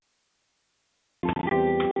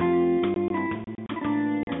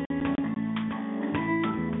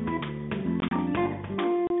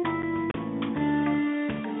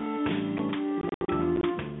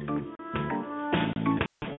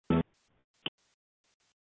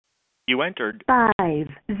You entered 50.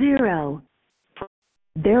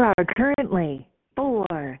 There are currently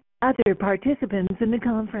 4 other participants in the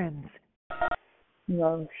conference.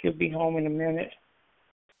 No, she'll be home in a minute.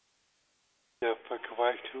 Yeah, fuck a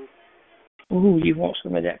wife too. Ooh, you want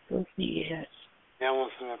some of that pussy? Yes. Yeah, I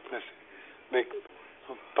want some of that pussy. Make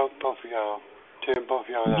both of y'all. Turn both of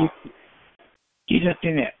y'all out. Get up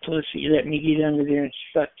in that pussy. Let me get under there and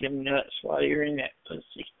suck them nuts while you're in that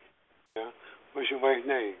pussy. Yeah. What's your wife's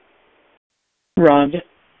name? Rhonda.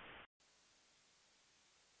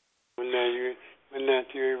 When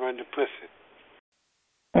last you run the pussy?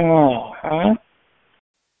 Oh, huh?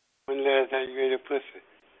 When last time you ate a pussy?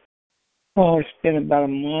 Oh, it's been about a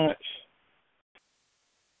month.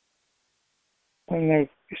 When there's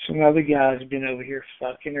some other guys been over here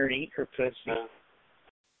fucking her and eating her pussy. Yeah.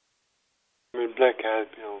 How many black guys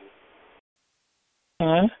been over?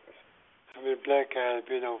 Huh? How many black guys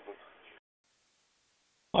been over?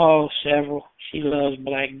 Oh, several. She loves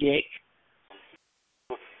black dick.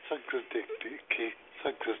 Suck this dick, kid.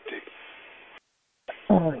 Suck this dick.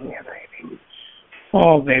 Oh, yeah, baby.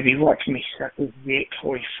 Oh, baby, watch me suck his dick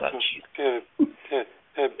before he fucks you. Tell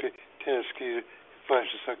Skeeter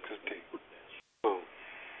to suck this dick. Oh.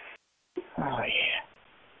 Oh, yeah.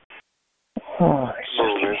 Oh,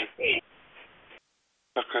 suck it.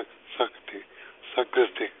 Suck dick. Suck this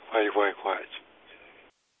dick while your wife watch.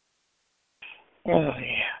 Oh,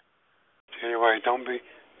 yeah. Tell your wife, don't be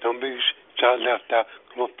shot left out.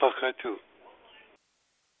 Come on, fuck her too.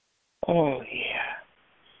 Oh, yeah.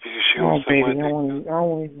 Oh, baby, I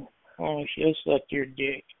want you to suck your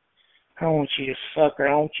dick. I want you to fuck her.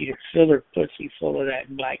 I want you to fill her pussy full of that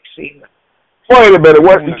black semen. Wait a minute.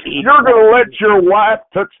 What? You're going to let your wife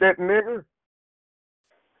touch that nigger?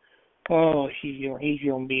 Oh, he's going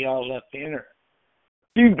to be all up in her.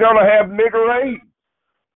 She's going to have nigger AIDS.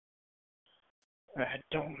 It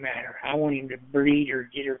don't matter. I want him to breed her,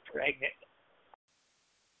 get her pregnant.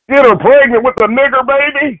 Get her pregnant with the nigger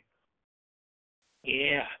baby?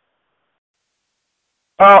 Yeah.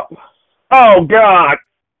 Oh, God.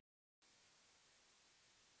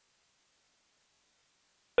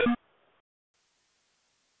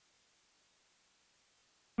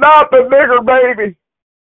 Not the nigger baby.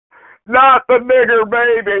 Not the nigger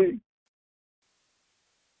baby.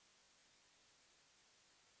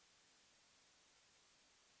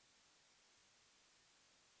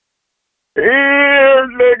 Here,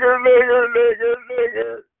 nigger.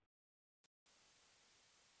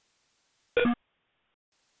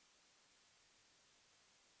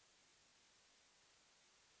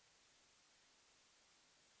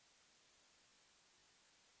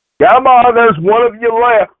 Come on, there's one of you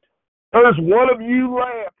left. There's one of you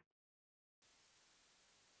left.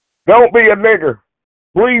 Don't be a nigger.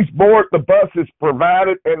 Please board the buses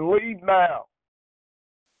provided and leave now.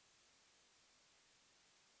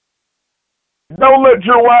 Don't let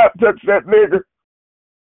your wife touch that nigger.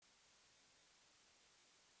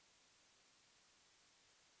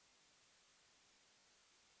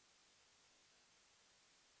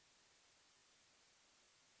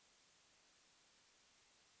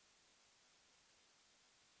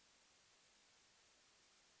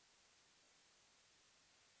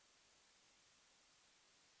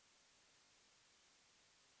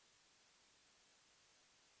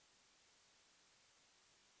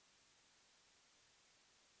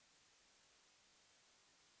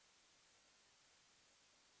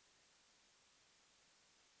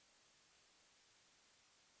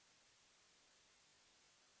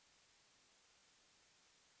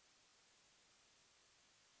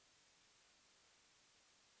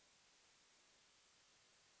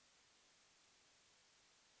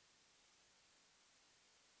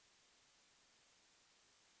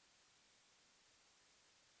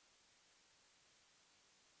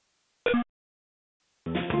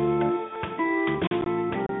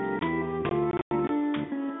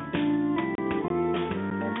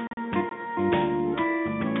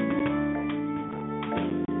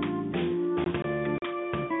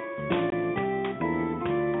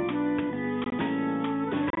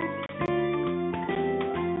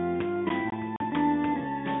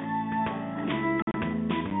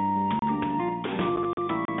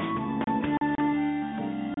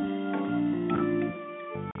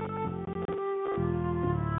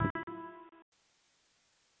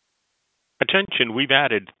 Attention, we've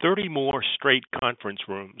added 30 more straight conference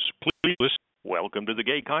rooms. Please listen. Welcome to the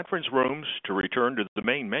gay conference rooms. To return to the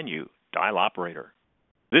main menu, dial operator.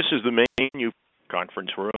 This is the main menu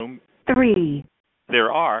conference room. 3.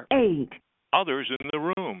 There are 8. others in the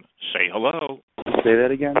room. Say hello. Say that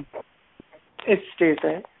again. It's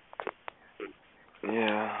Tuesday.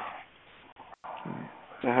 Yeah.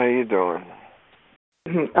 How you doing?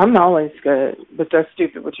 I'm always good, but that's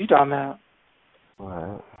stupid. What you talking about?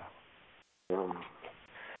 What?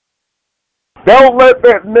 Don't let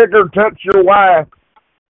that nigger touch your wife.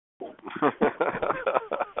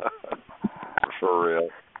 For real.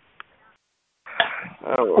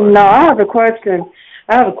 No, I have a question.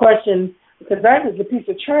 Because that is a piece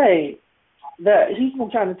of trade that he's been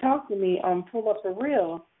trying to talk to me on Pull Up for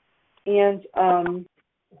Real, and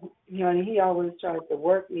he always tries to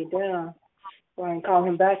work me down. So I didn't call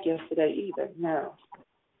him back yesterday either. No.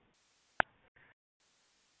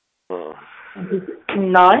 No,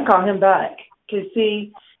 I didn't call him back because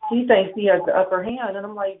he thinks he has the upper hand, and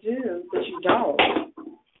I'm like, dude, but you don't.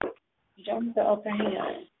 You don't have the upper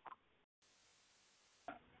hand.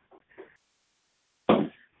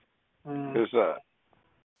 Who's that?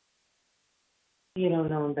 You don't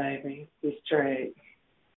know him, baby. He's straight.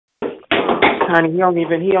 Honey, he don't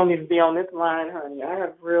even be on this line, honey. I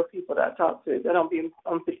have real people that I talk to. They don't be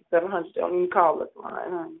on 5700. They don't even call this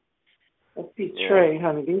line, honey. That's piece of trade,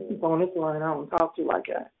 honey. These people on this line I don't talk to like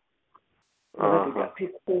that. Piece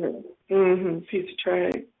of trade. Piece of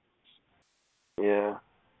trade. Yeah.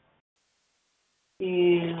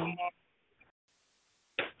 Yeah.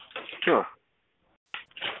 Sure.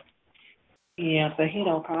 Yeah, but he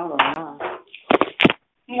don't call her.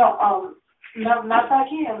 He don't. Not like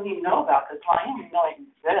he doesn't even know about this line. He doesn't even know it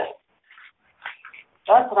exists.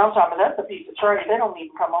 That's what I'm talking about. That's a piece of trade. They don't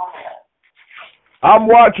even come on there. I'm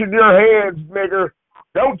watching your hands, nigger.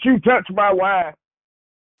 Don't you touch my wife.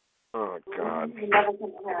 Oh, God. You never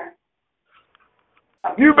come here.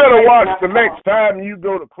 You better watch the next time you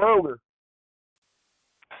go to Kroger.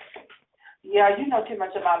 Yeah, you know too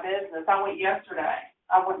much about business. I went yesterday.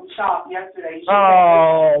 I went and shopped yesterday.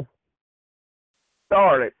 Oh,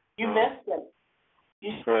 darn it. You missed it.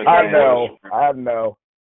 I know.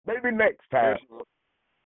 Maybe next time.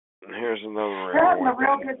 Here's another They're having a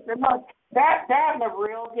real good look. They're having a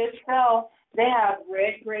real good sale. They have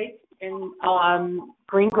red grapes and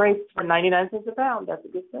green grapes for 99 cents a pound. That's a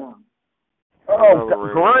good sale. Oh,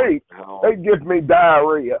 great. They give me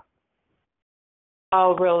diarrhea.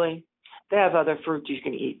 Oh, really? They have other fruits you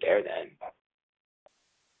can eat there then.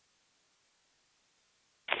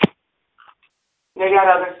 They got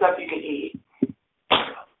other stuff you can eat.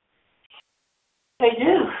 They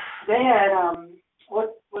do. They had,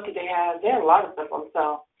 what did they have? They had a lot of stuff on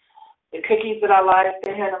sale. The cookies that I like,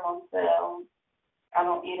 they had them on sale. I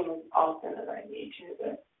don't eat them as often as I need to,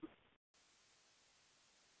 but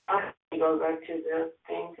I'm going to go back to the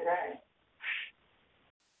thing today.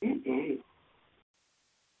 Mm-mm.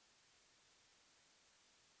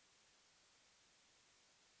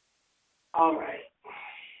 All right.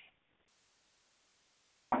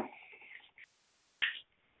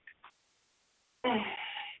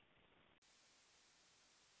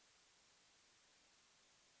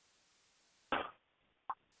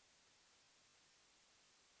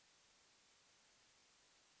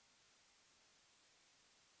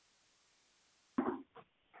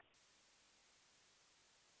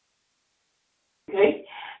 Okay.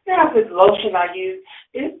 Now this lotion I use,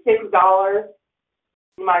 it's $6.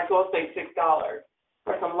 You might as well say $6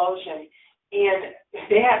 for some lotion. And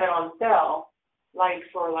they have it on sale,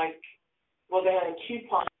 they had a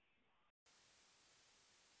coupon.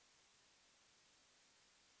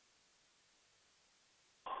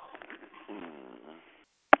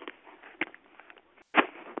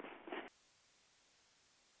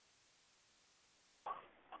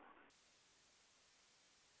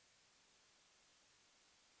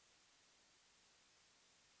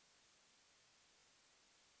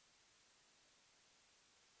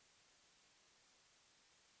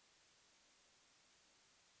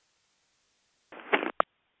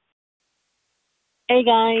 Hey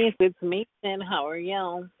guys, it's Mason. How are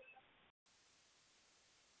y'all?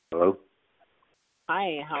 Hello?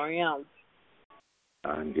 Hi, how are y'all?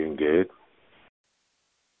 I'm doing good.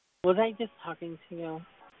 Was I just talking to you?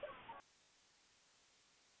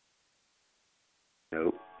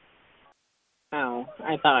 Nope. Oh,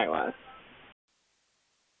 I thought I was.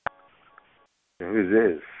 Who's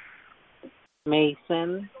this?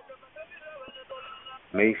 Mason?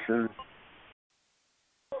 Mason?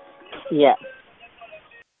 Yes.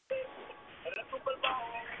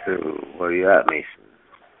 So, where are you at, Mason?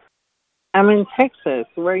 I'm in Texas.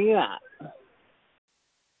 Where are you at?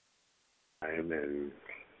 I'm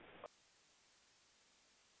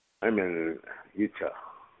in Utah.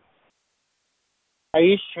 Are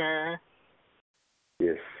you sure?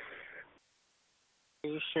 Yes. Are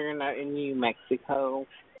you sure you're not in New Mexico?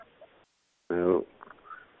 No.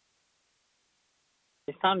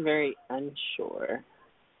 You sound very unsure.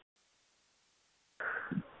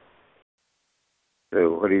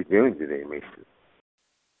 So what are you doing today, Mason?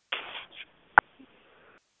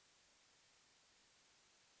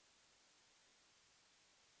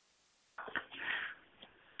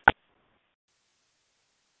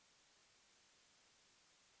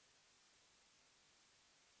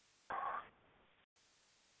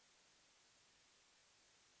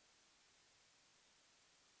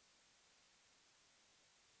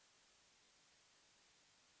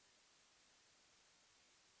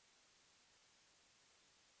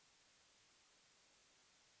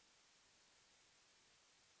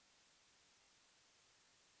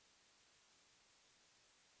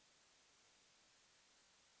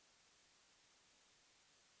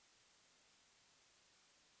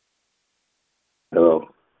 Hello.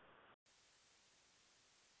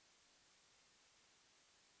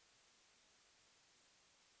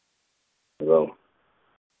 Hello.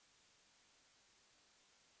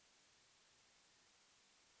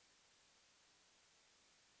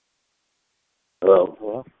 Hello.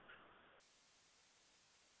 Hello.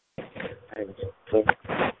 Hey, what's up?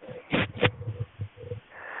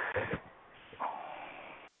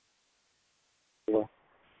 Hello.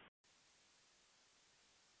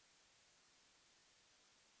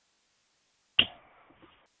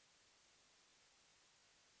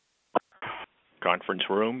 Conference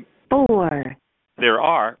room. 4, There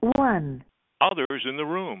are 1. others in the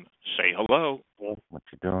room. Say hello. Hello. What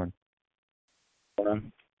you doing?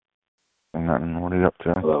 Nothing. What are you up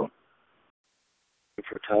to? Hello.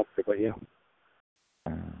 For a talk about you.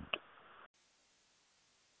 And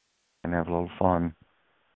have a little fun.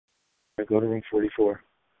 I go to room 44.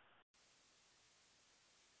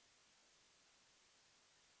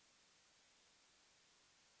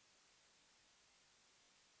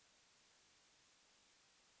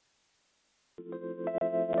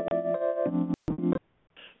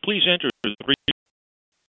 Please enter the three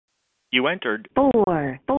you entered.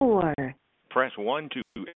 4, 4. Press 1 to.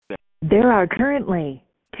 There are currently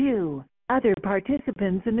 2 other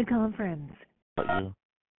participants in the conference. About you?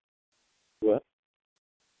 What?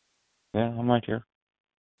 Yeah, I'm right here.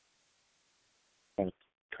 Can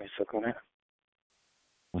I suck on it?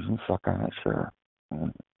 You can suck on it, sure.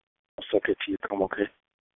 I'll suck it till you come, okay?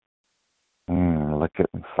 Lick it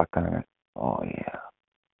and suck on it. Oh, yeah.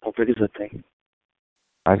 How big is that thing?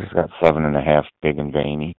 I just got 7.5, big and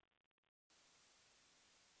veiny.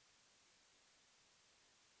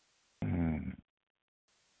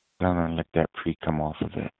 Down and lick that pre-cum off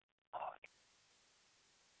of it.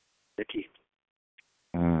 Nicky.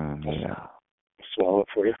 Yeah. Swallow it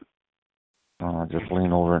for you. Just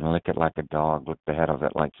lean over and lick it like a dog. Lick the head of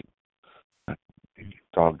it like a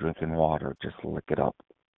dog drinking water. Just lick it up.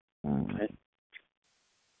 Okay.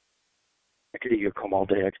 I could either come all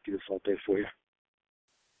day. I could do this all day for you.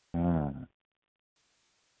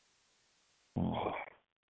 Oh.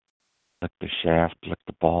 Lick the shaft. Lick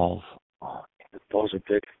the balls. Oh, the balls are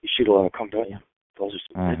big. You shoot a lot of cum, don't you? Balls are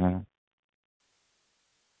so big.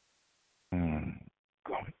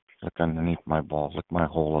 Go on. Lick underneath my balls. Lick my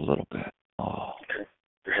hole a little bit. Oh. Okay.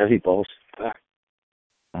 They're heavy balls. Back.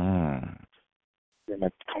 Where my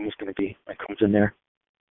cum is going to be. My cum's in there.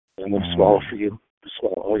 And I'm going to swallow for you.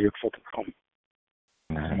 Swallow all your fucking cum.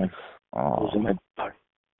 Nice. Goes in my body.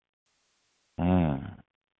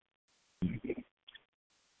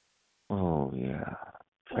 Oh, yeah.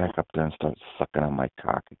 Back up there and start sucking on my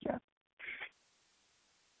cock again.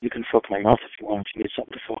 You can fuck my mouth if you want, if you need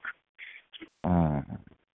something to fuck.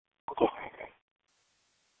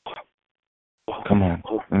 Come on.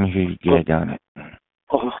 Let me hear you gag on it.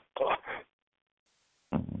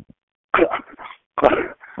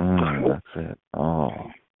 That's it. Oh.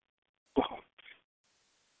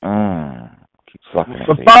 Keep sucking it.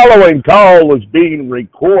 The following call is being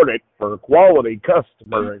recorded for quality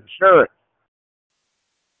customer insurance.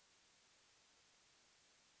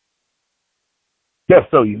 Just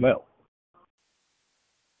so you know.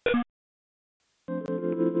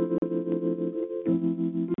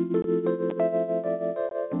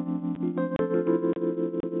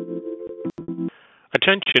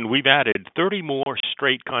 Attention, we've added 30 more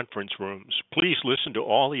straight conference rooms. Please listen to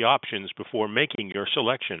all the options before making your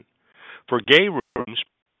selection. For gay rooms,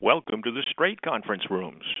 welcome to the straight conference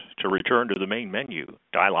rooms. To return to the main menu,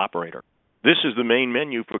 dial operator. This is the main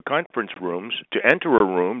menu for conference rooms. To enter a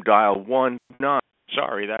room, dial 19.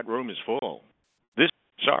 Sorry, that room is full.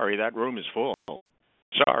 Sorry, that room is full.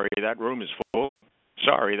 Sorry, that room is full.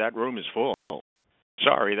 Sorry, that room is full.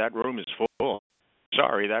 Sorry, that room is full.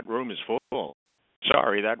 Sorry, that room is full.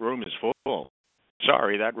 Sorry, that room is full.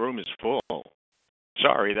 Sorry, that room is full.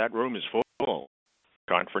 Sorry, that room is full.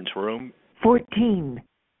 Conference room. 14.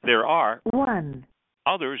 There are 1.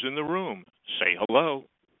 Others in the room, say hello.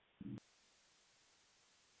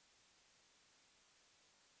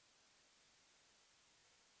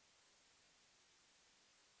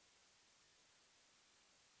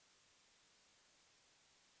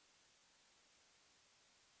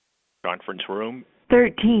 Conference room.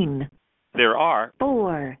 13. There are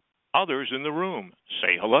 4. others in the room,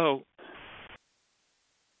 say hello.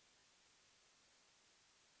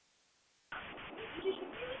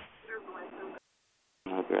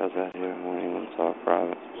 No girls out here won't even talk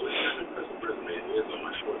private.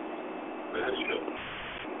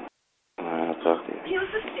 Alright, I'll talk to you.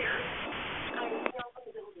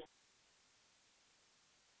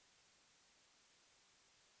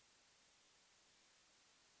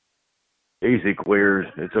 Easy, queers.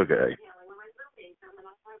 It's okay.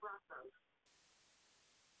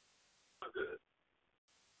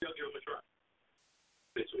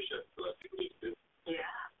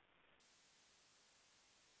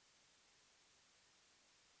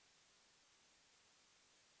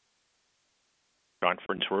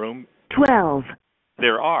 Conference room. 12.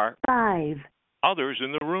 There are 5. others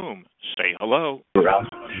in the room, say hello. Rough,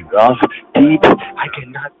 deep. I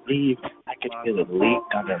cannot breathe. I can feel it leak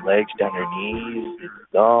down her legs, down her knees.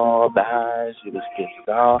 It's all bad. She was kissed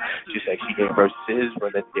off. She's like she gave birth to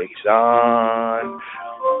when the dick's on.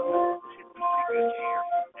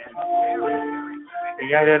 You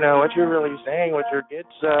gotta know what you're really saying, what you get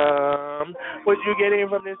some. What you getting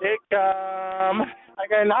from this income? I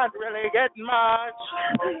cannot really get much.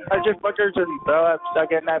 I just fuck her to the throw up,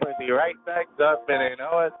 stuck in that pussy right back up, and I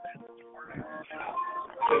know it.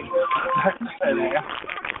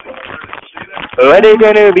 What are you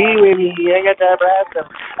gonna be with me? I got that breath.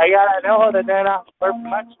 I gotta know that they're not for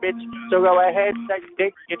much, bitch. So go ahead, suck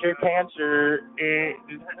dick, get your cancer.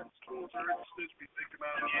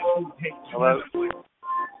 Hello?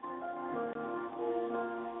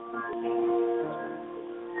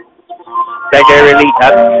 That girl really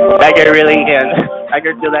tough. That girl really in. I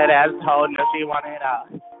could do that asshole. No, she wanted out.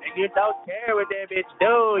 And you don't care what that bitch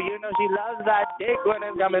do. You know she loves that dick when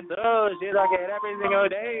it's coming through. She like it every single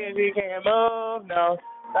day and she can't move. No.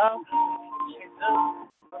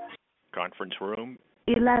 Conference room.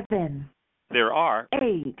 11. There are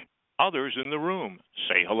 8. others in the room,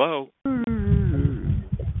 say hello.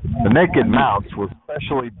 The naked mouse was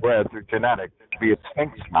specially bred through genetics to be a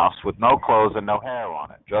sphinx mouse with no clothes and no hair on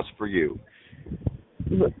it, just for you.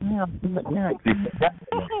 That's the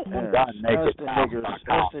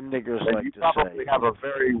niggers like you to probably say. have a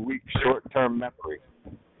very weak short-term memory.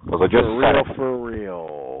 Because I just for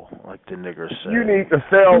real, like the niggers say. You need to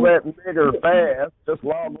sell that nigger fast. Just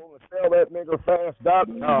log on to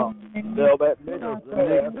sellthatniggerfast.com. Sell that nigger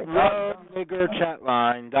fast.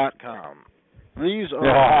 Niggerchatline.com. These are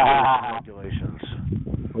regulations.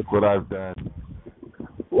 Look what I've done.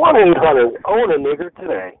 1-800 own a nigger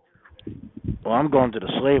today. Well, I'm going to the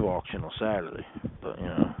slave auction on Saturday, but you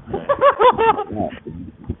know. Hey.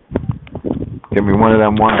 Give me one of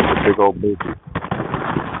them ones with a big old booty.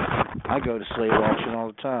 I go to slave auction all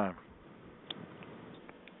the time.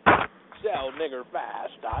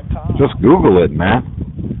 SellNiggerFast.com. Just Google it, man.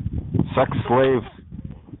 Sex slaves.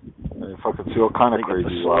 They fucking see all kind of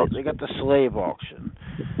crazy. They got the slave auction.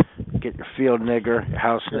 Get your field nigger, your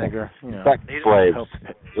house nigger, you know. Sex slaves.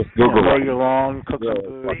 Just Google mow it. your lawn, cook some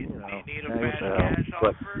food, you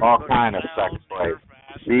know. All kind of sex slaves.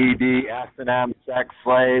 BD, S&M sex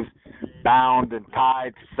slaves, bound and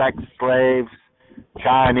tied sex slaves,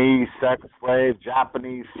 Chinese sex slaves,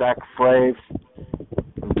 Japanese sex slaves.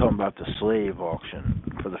 I'm talking about the slave auction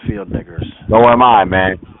for the field niggers. So am I,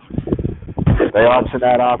 man. They auction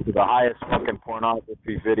that off to the highest fucking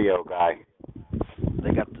pornography video guy.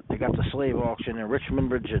 They got the slave auction in Richmond,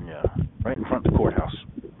 Virginia, right in front of the courthouse.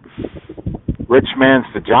 Rich man's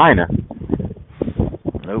vagina.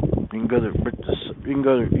 Nope. You can go to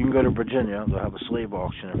Virginia. They'll have a slave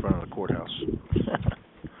auction in front of the courthouse.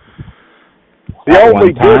 The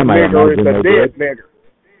only good nigger is a dead nigger.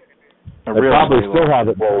 They probably still have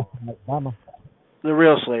it, though. The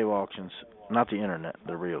real slave auctions, not the internet.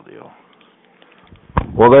 The real deal.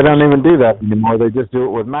 Well, they don't even do that anymore. They just do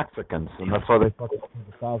it with Mexicans, and that's why they fucking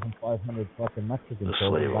 1,500 fucking Mexicans. The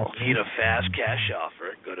slave auction. Need a fast cash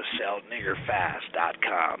offer? Go to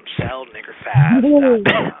sellniggerfast.com.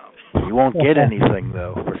 Sellniggerfast.com. You won't get anything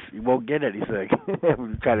though. You won't get anything.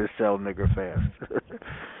 We try to sell nigger fast.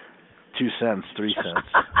 2 cents, 3 cents,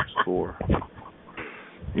 4.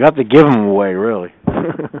 You have to give them away, really.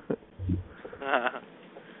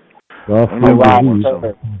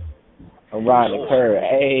 I'm riding the curve.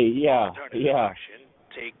 Hey, yeah.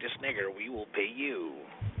 Take this nigger, we will pay you.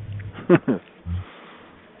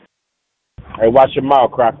 Hey, watch your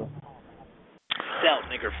mouth, Cracker.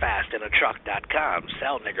 SellNiggerFastInATruck.com.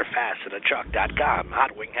 SellNiggerFastInATruck.com.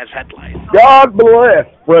 Hot Wing has headlights. God bless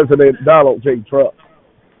President Donald J. Trump.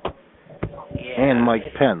 And Mike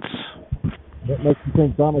Pence. What makes you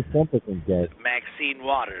think Donald Trump isn't gay? Maxine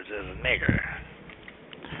Waters is a nigger.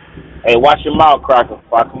 Hey, watch your mouth, Cracker,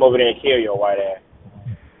 before I come over there and kill your white ass.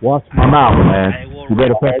 Watch my mouth, man. I will You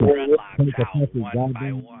better rip put the dreadlocks the out one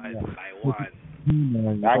by one.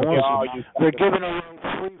 They're giving away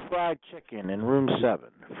free fried chicken in room 7.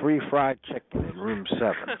 Free fried chicken in room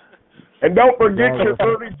 7. And don't forget your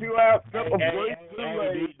 32-ounce cup of grape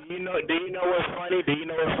Kool-Aid. Do you know what's funny?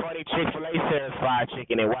 Chick-fil-A sells fried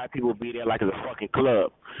chicken, and white people be there like it's a fucking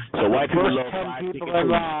club. So white people love fried chicken. In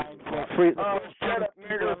line for free. Shut up,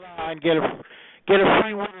 nigga. Get a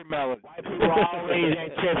free watermelon. White people are always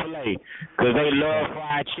at Chick-fil-A because they love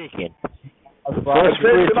fried chicken. First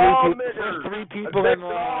three people in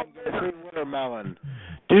line get a free watermelon.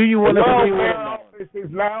 Do you want a free watermelon? This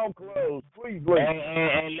is now closed. Please wait.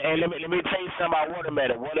 And let me tell you something about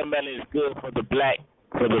watermelon. Watermelon is good for the black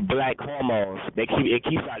hormones. It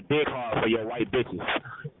keeps our dick hard for your white bitches.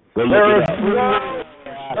 Go look it up.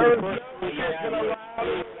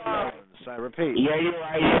 I repeat. Yeah, you're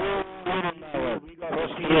right. Watermelon. We gonna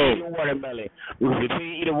see you eat a watermelon. We can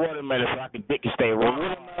continue to eat a watermelon so I can dick and stay warm. I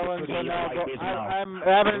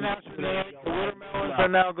have an announcement. The watermelons are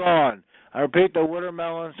now gone. I repeat, the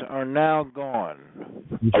watermelons are now gone.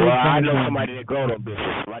 Well, I know somebody that grow them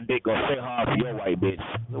bitches. My dick gonna stay hard for your white bitch.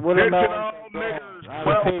 The watermelons are gone. I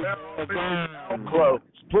repeat, they're gone. Close.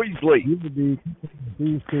 Please leave.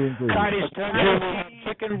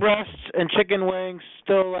 Chicken breasts and chicken wings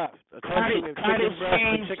still left. Chicken breasts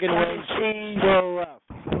and chicken wings still left.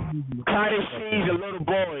 Cottage cheese and little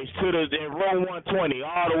boys to the room 120.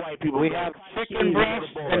 All the white people. We have chicken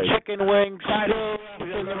breasts and chicken wings still left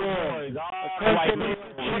in the room.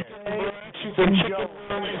 Chicken breasts and chicken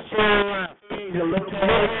wings still left.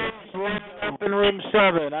 Line up in room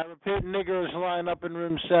 7. I repeat, niggers line up in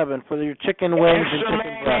room 7 for your chicken wings and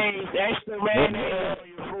chicken breasts. Extra mayonnaise on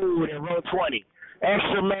your food in row 20.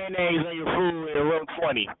 Extra mayonnaise on your food in row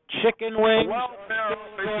 20. Chicken wings. Well,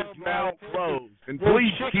 this is now closed. And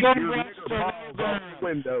please keep your nigger balls off the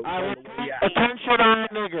window. Attention all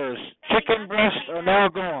niggers. Chicken breasts are now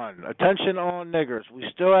gone. Attention all niggers. We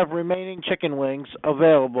still have remaining chicken wings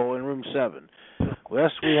available in room 7.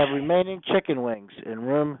 Yes, we have remaining chicken wings in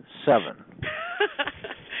room 7.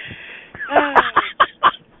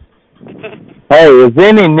 Hey, is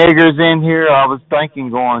any niggers in here? I was thinking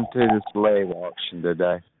going to the slave auction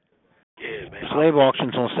today. Yeah, man. Slave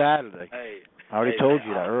auction's on Saturday. Hey, I already told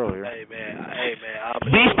you that earlier. Hey, man.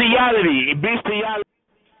 Bestiality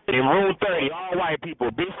in room 30. All white people.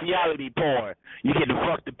 Bestiality porn. You get to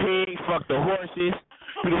fuck the pigs, fuck the horses.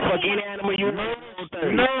 You can fuck any animal you want. No, the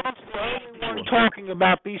only one talking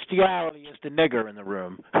about bestiality is the nigger in the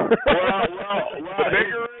room. The nigger in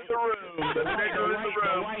the room. The nigger in the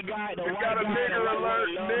room. We got a nigger alert.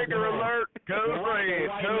 Nigger alert. Code red.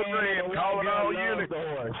 Code red. Calling all units.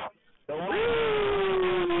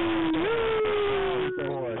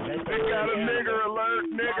 We got a nigger alert.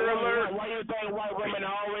 Nigger alert. Why you think white women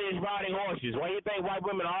are always riding horses? Why you think white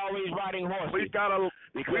women are always riding horses? We got an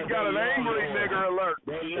angry nigger alert.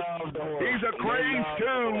 They love the horse. He's a crazed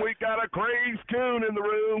coon. We got a crazed coon in the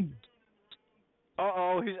room.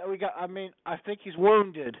 I think he's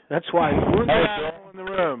wounded. That's why. Wounded animal in the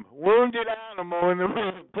room. Wounded animal in the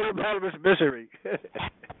room. Put him out of his misery.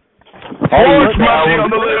 Horse must be on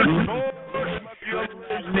the loose. Horse must be on the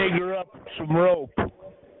loose. Nigger up some rope.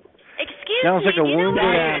 Excuse Sounds me. like a wounded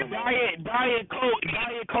animal. Diet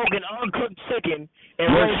Coke and uncooked chicken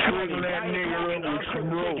and roll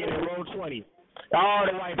 20. All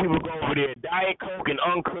the white people go over there. Diet Coke and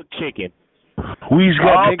uncooked chicken. We's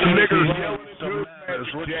got the niggers yelling into us.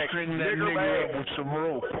 String that nigger up with some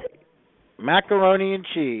rope. Macaroni and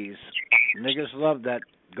cheese. Niggas love that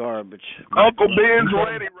garbage. Uncle Ben's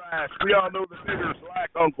ready rice. We all know the niggers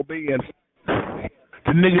like Uncle Ben.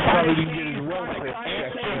 The niggas probably didn't get his welfare.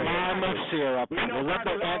 Aunt Jemima syrup. They love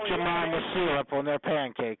the Aunt Jemima syrup on their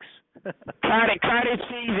pancakes. Cottage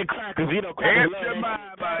cheese and crackers. You know,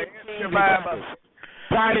 Aunt Jemima.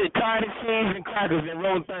 Cottage cheese and crackers in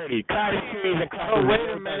row 30. Cottage cheese and crackers. Oh, wait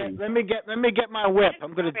a minute. Let me get my whip.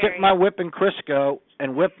 I'm going to dip my whip in Crisco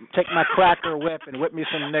and take my cracker whip and whip me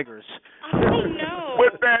some niggers. Oh, no.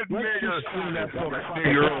 Whip that nigger.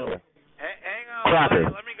 Nigger. Hang on. Cracker.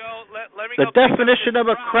 Let me go. The definition of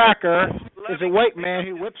a cracker is a white man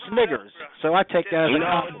who whips niggers. So I take that as a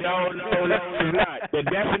compliment. No, it's not. The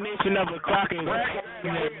definition of a cracker is a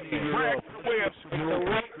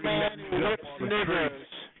white man who whips niggers.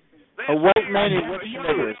 A white mainly which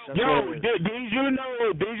niggers. Did you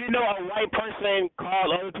know a white person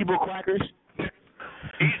called other people crackers?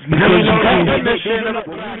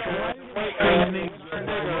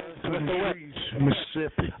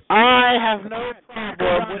 Mississippi. I have no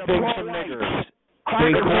problem with being some niggers.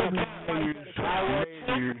 They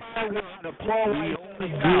call me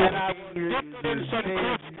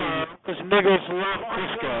because niggers love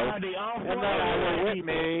Crisco, and then I will whip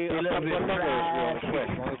me a couple of niggers real quick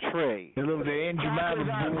on a tree. They love the Andrew Mountain.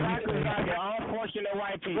 Unfortunate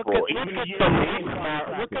white people.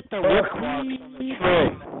 Look at the whip marks on the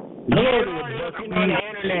tree. You're looking on the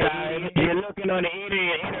internet. You're looking on the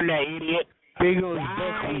internet, idiot. Big old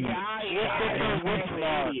buckwheat.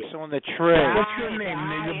 On the tree. What's your name,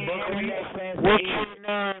 nigga? Buckwheat? What's your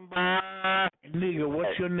name, boy? Nigga,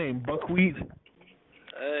 what's your name? Buckwheat?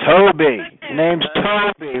 Toby. Name's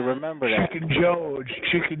Toby. Remember that. Chicken George.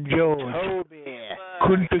 Toby.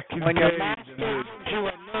 Kunta When your Kinte. master gives you a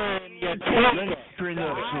name, you take Let's it. string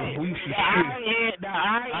up some. We should string. I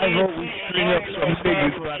vote we string up some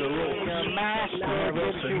niggas by the road. Your master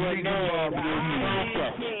gives you a name, you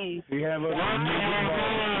take it. We have a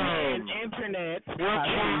nigga Internet. What's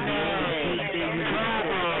your name?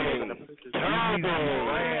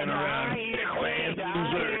 ran around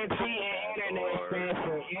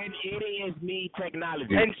It is me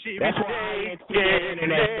technology. And she That's why it's the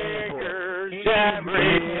internet.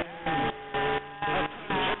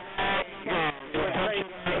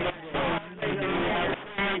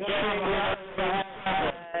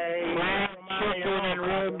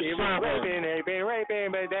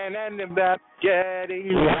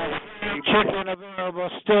 Chicken available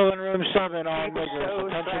still in room 7 on niggers.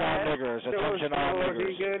 Attention on niggers. Attention on niggers.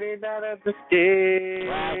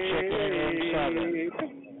 Fried chicken in room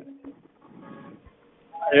 7.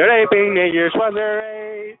 Raping niggas for the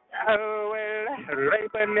rape. Oh, well,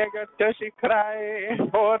 rape a nigga till she cry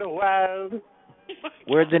for the wild.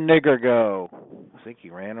 Where'd the nigger go? I think he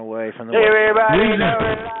ran away from the Everybody know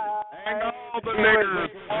and all the niggers.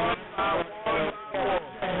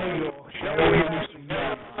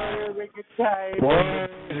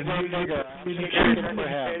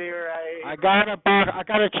 I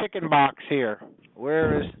got a chicken box here.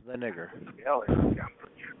 Where is the nigger?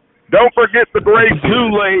 Don't forget the grape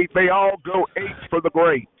Kool-Aid. They all go H for the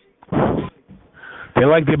grape. They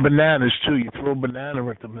like their bananas too. You throw a banana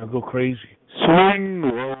at them, they'll go crazy. Swing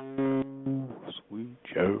low, sweet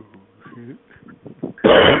Joe.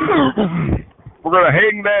 We're gonna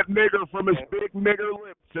hang that nigger from his big nigger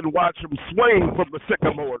lips and watch him swing from the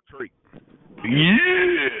sycamore tree.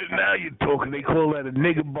 Yeah, now you're talking. They call that a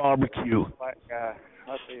nigger barbecue.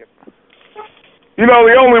 You know,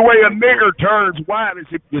 the only way a nigger turns white is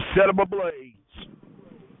if you set him ablaze.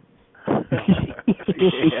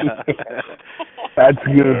 Yeah. That's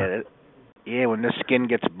good. Yeah, when the skin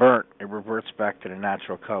gets burnt, it reverts back to the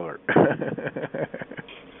natural color.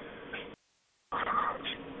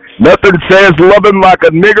 Nothing says loving like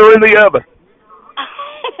a nigger in the oven.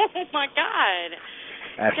 Oh my God.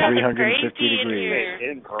 At 350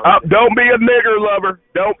 degrees. Don't be a nigger lover.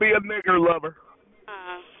 Don't be a nigger lover.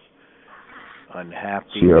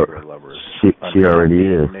 Unhappy nigger lovers. She already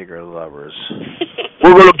is. Nigger lovers.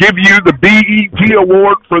 We're going to give you the BET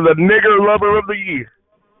award for the nigger lover of the year.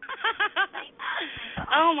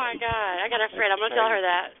 Oh my God. I got a friend. I'm going to tell her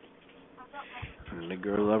that.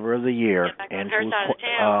 Nigger lover of the year. And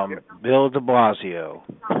Bill de Blasio.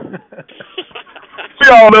 We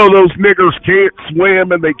all know those niggers can't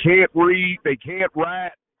swim and they can't read, they can't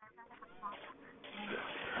write.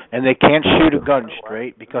 And they can't shoot a gun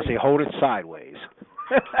straight because they hold it sideways.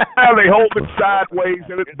 Now they hold it sideways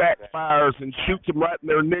and it backfires and shoots them right in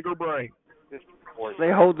their nigger brain.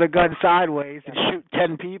 They hold the gun sideways and shoot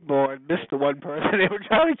 10 people and miss the one person they were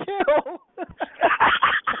trying to kill.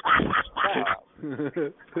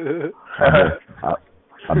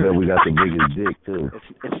 I bet we got the biggest dick too.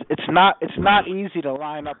 It's not easy to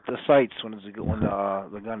line up the sights when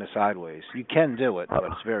the gun is sideways. You can do it, but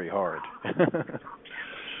it's very hard.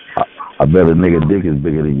 I bet a nigga dick is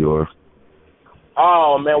bigger than yours.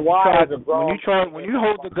 Oh man, why is it when you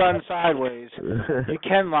hold the gun sideways, you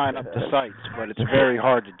can line up the sights, but it's very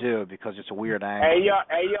hard to do because it's a weird angle. Hey, y'all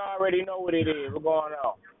already know what it is. What's going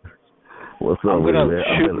on? What's up? I'm gonna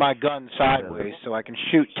shoot my gun sideways so I can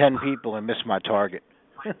shoot 10 people and miss my target.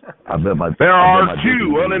 There are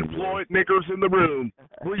 2 unemployed niggers in the room.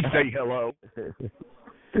 Please say hello.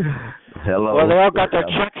 Hello. Well, they all got their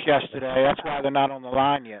checks yesterday. That's why they're not on the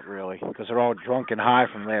line yet, really, because they're all drunk and high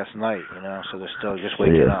from last night. So they're still just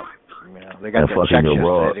waking up. They got their checks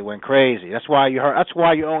yesterday. They went crazy. That's why you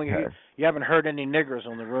haven't heard any niggers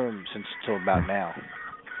on the room till about now.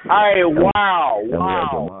 Hey, wow.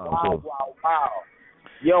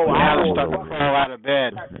 Yo, Now I they're will starting to crawl out of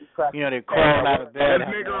bed. You know, they're crawling out of bed. That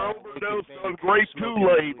nigger overdosed on grape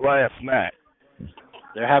Kool-Aid last night.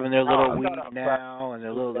 They're having their little weed now and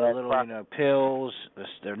their little pills,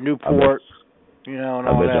 their Newport, and all that.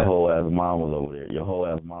 I bet your whole ass mom was over there. Your whole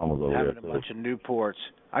ass mom was over having there. A bunch of Newports.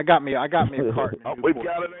 I got me a carton of Newports. We've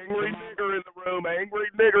got an angry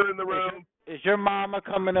nigger in the room. Is your mama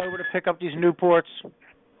coming over to pick up these Newports?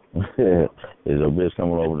 Is a bitch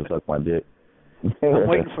coming over to suck my dick? I'm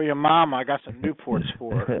waiting for your mama. I got some Newports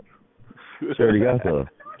for her. Shorty got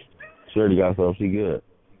some. She good.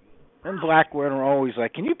 And black women are always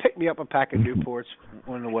like, "Can you pick me up a pack of Newports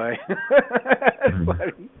on the way?"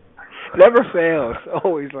 Funny. Never fails.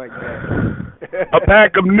 Always like that. A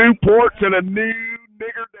pack of Newports and a new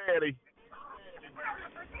nigger daddy.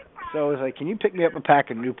 So it's like, "Can you pick me up a pack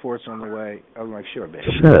of Newports on the way?" I'm like, "Sure, baby."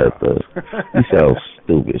 You sound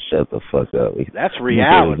stupid. Shut the fuck up. That's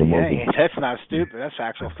reality. That's not stupid. That's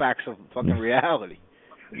actual facts of fucking reality.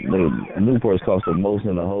 Newports cost the most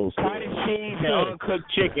in the whole store. Cottage cheese and uncooked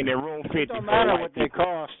chicken in room 50. It don't matter what they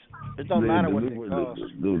cost. It don't matter what they cost.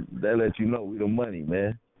 Dude, that let you know we the money,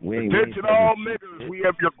 man. Attention all niggers, we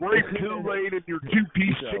have your grape Kool-Aid and your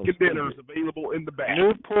two-piece chicken dinners available in the back.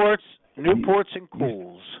 Newports and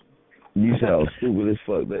Cools. You sound stupid as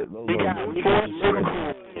fuck. We got and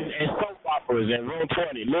soap operas in room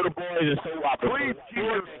 20. Little boys and soap operas. Please keep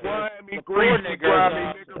your slimy, greasy,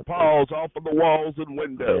 grimy nigger paws off of the walls and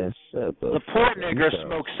windows. The poor niggers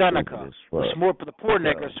smoke Seneca. The poor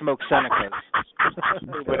niggers smoke Senecas.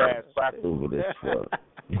 Stupid ass fuck.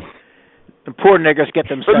 The poor niggers get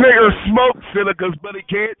them The Senecas. nigger smokes Senecas, but he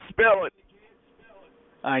can't spell it.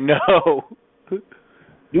 I know.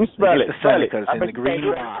 You spell it. The Senecas in the green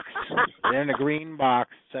box. They're in the green box,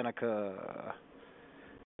 Seneca.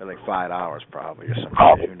 They're like $5 probably or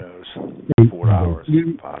something. Who knows? $4.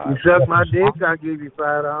 You suck my dick, I'll give you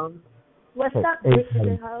 $5. What's up, bitches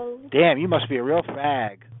and hoes? Damn, you must be a real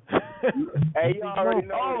fag. Hey, you already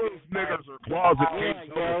know all those niggers are closet kings.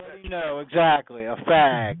 You already know, exactly. A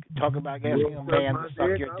fag. Talk about asking a man to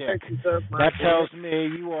suck your dick. That tells me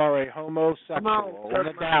you are a homosexual on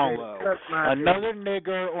the down low. Another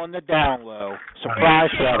nigger on the down low.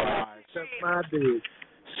 Surprise, surprise. Suck my dick.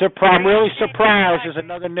 I'm really surprised there's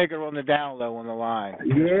another nigger on the down low on the line.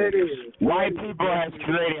 Yeah, it is. White people have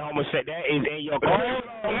created homosexuality. That is in your culture.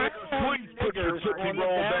 Please put your tootsie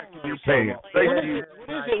roll back in your pants.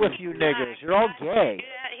 What is it with you niggers? You're all gay.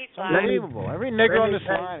 It's unbelievable. Every nigger on this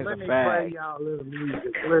line is a fag. Little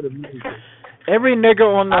music. Every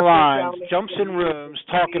nigger on the line jumps in rooms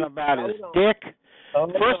talking about his dick.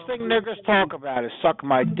 First thing niggers talk about is suck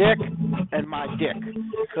my dick and my dick,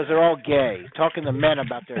 because they're all gay. Talking to men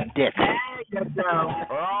about their dick. That's a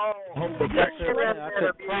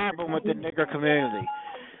problem with the nigger community.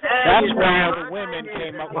 That's why the women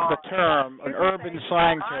came up with the term, an urban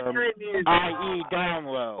slang term, i.e. down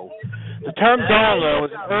low. The term down low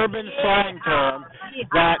is an urban slang term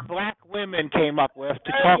that black women came up with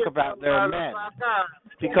to talk about their men.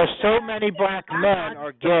 Because so many black men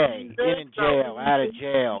are gay, in jail, out of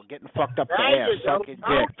jail, getting fucked up the ass, sucking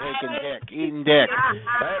dick, taking dick, eating dick.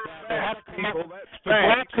 The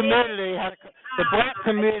black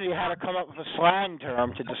community had to come up with a slang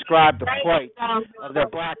term to describe the plight of their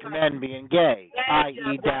black men being gay,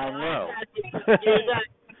 i.e. down low.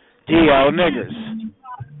 DL niggers,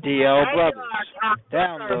 DL brothers,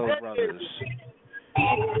 down low brothers.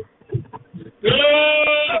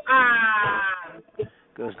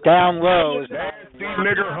 Because down low is nasty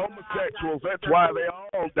nigger homosexuals. That's why they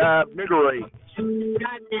all died nigger age.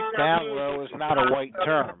 Down low is not a white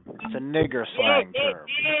term. It's a nigger slang term.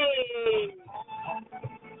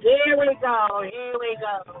 Here we go.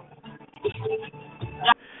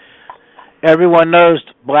 Everyone knows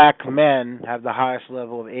black men have the highest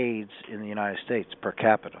level of AIDS in the United States per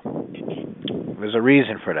capita. There's a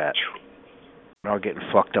reason for that. They're all getting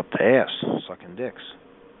fucked up the ass, sucking dicks.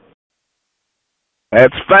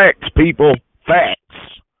 That's facts, people. Facts.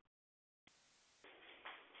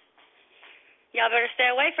 Y'all better stay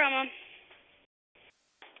away from them.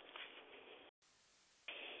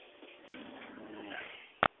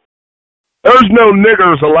 There's no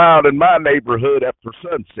niggers allowed in my neighborhood after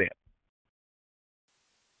sunset.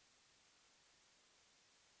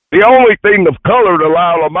 The only thing of color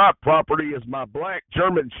allowed on my property is my black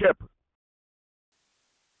German Shepherd.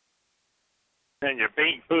 And your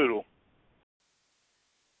pink poodle.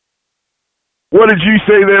 What did you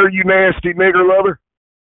say there, you nasty nigger lover?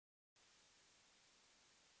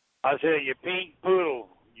 I said your pink poodle,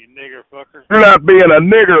 you nigger fucker. You're not being a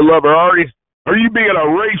nigger lover, are you? Are you being a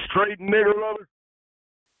race trading nigger lover?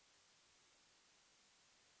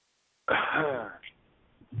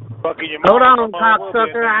 Hold on,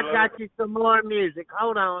 cocksucker. I got you some more music.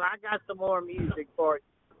 Hold on. I got some more music for you.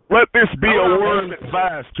 Let this be a word of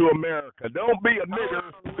advice to America. Don't be a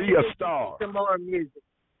nigger, be a star. Some more music.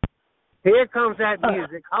 Here comes that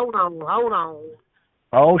music. Hold on.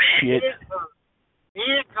 Oh, shit.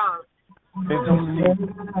 Here it comes.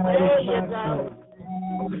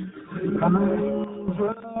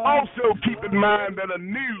 Also, keep in mind that a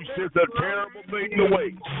noose is a terrible thing to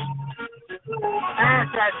waste.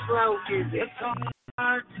 That's that slow music.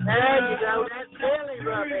 There you go. That's really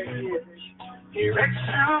rubber music. There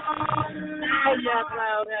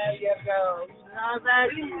you go. Now that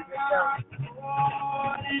music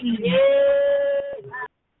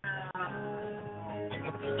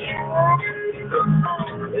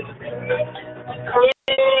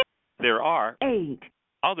There are 8.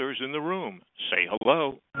 others in the room. Say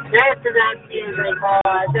hello. That's that music, boy.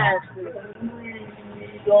 That's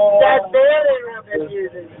really rubber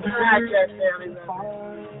music. I like that really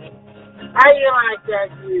rubber. How you like that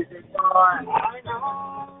music, boy?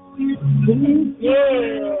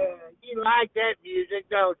 Yeah, you like that music,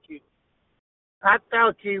 don't you? I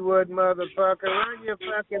thought you would, motherfucker. Run your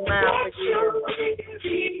fucking mouth again.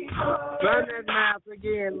 Run that mouth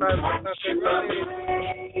again, motherfucker. Run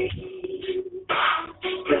it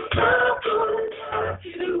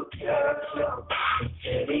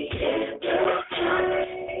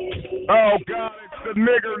Oh, God, it's the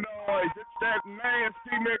nigger noise. It's that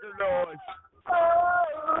nasty nigger noise.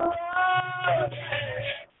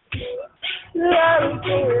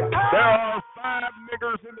 There are 5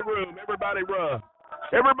 niggers in the room. Everybody run.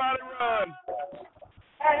 Everybody run.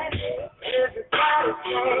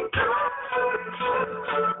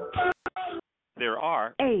 There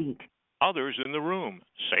are 8. others in the room.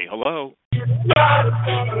 Say hello.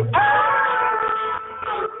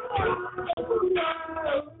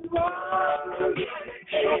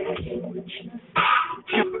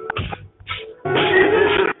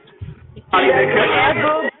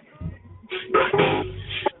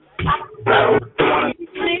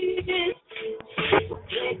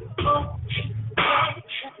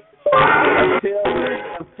 Until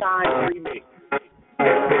time remix.